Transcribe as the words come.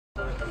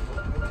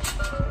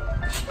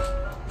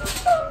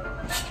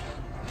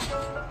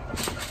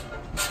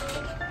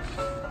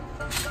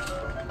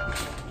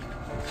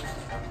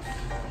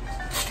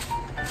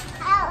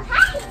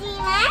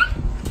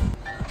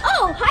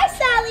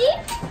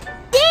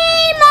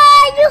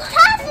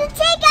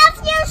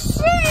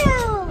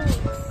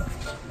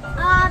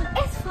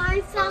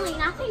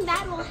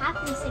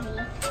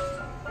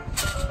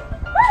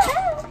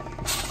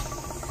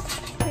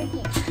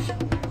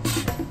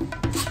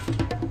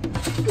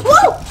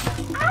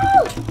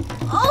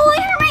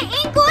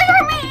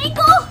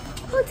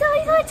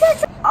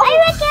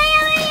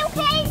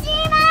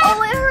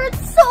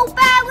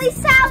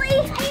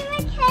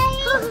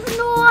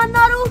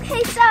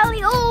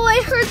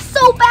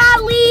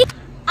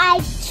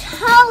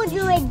told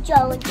you with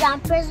Joe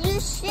jumpers, your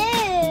shoes.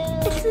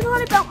 It's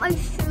not about my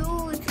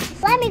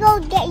shoes. Let me go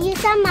get you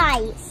some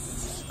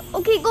ice.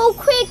 Okay, go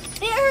quick.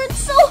 It hurts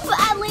so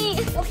badly.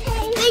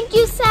 Okay. Thank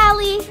you,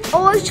 Sally.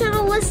 Oh, I should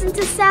have listened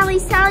to Sally.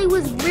 Sally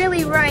was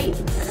really right.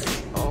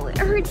 Oh, it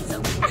hurts so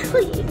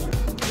badly.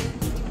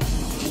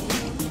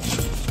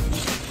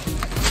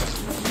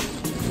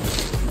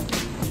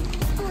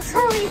 Oh,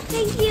 Sally,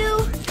 thank you.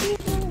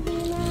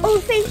 Oh,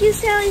 thank you,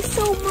 Sally,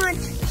 so much.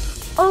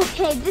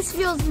 Okay, this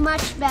feels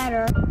much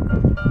better.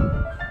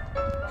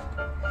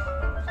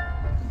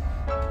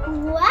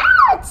 Wow,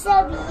 it's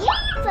so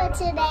beautiful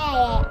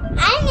today.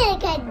 I'm gonna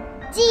get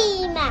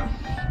Deema.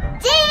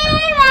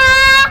 Deema,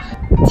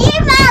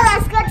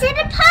 let's go to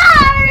the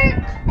park.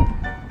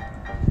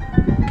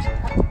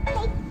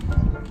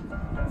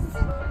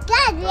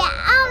 Good, we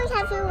always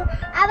have to wear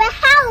our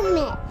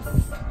helmets.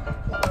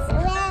 Let's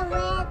wear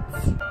it.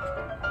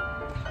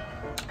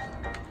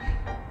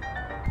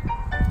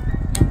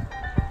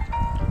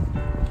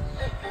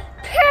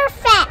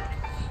 Perfect.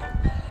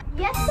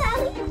 Yes,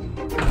 Sally?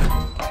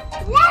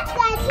 Let's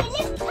go to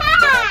the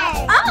park.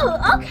 Oh,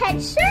 okay,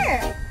 sure.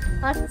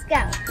 Let's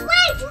go.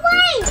 Wait.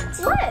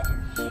 What?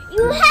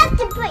 You have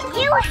to put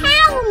your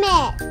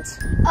helmet.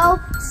 Oh,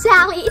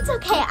 Sally, it's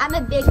okay. I'm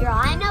a big girl.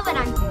 I know what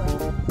I'm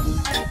doing.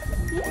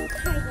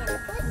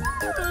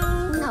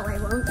 No, I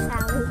won't,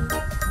 Sally.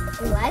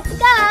 Let's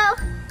go.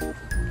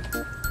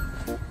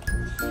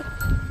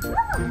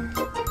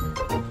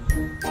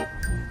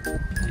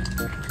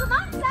 Come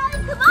on, Sally,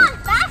 come on.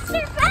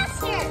 Faster,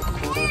 faster.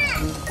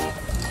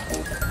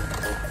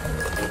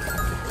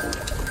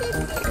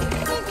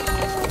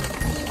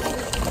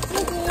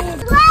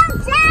 Slow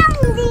down,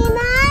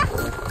 Deema.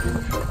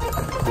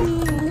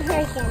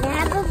 We're gonna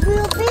have a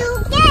boo-boo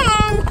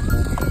again.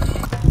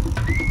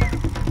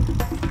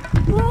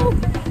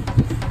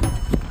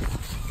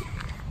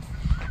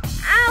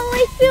 Ow,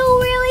 I feel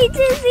really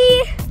dizzy.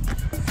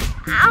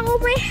 Ow,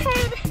 my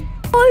head.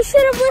 Oh, I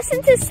should have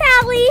listened to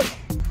Sally.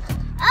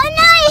 Oh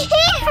no, I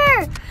hit her.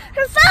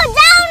 Her fell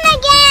down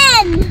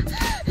again.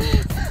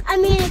 I'm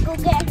gonna go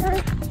get her.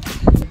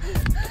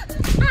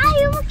 Are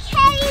you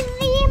okay,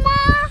 Deema?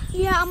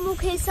 Yeah, I'm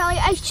okay, Sally.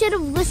 I should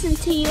have listened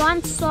to you.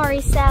 I'm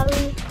sorry,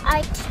 Sally.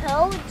 I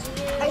told you.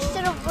 I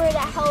should have worn a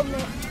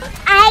helmet.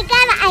 I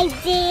got an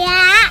idea.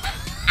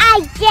 I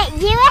get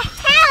you a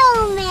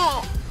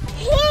helmet.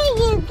 Here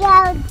you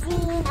go,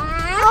 Deema.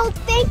 Oh,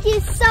 thank you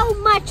so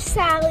much,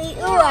 Sally.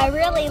 Oh, I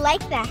really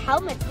like that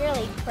helmet. It's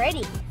really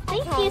pretty.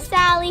 Thank you,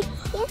 Sally.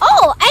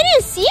 Oh, I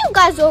didn't see you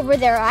guys over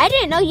there. I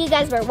didn't know you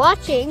guys were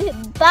watching.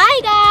 Bye,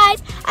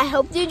 guys. I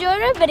hope you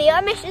enjoyed our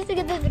video. Make sure to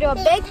give this video a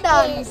big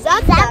thumbs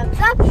up,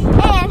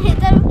 and hit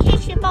the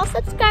notification bell,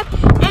 subscribe.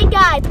 And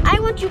guys, I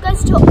want you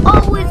guys to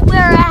always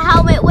wear a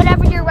helmet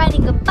whenever you're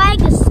riding a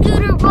bike, a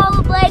scooter,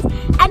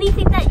 rollerblades,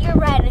 anything that you're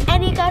riding.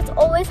 And you guys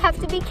always have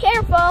to be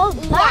careful.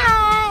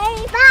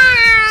 Bye.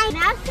 Bye.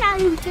 Now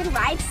Sally's gonna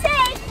ride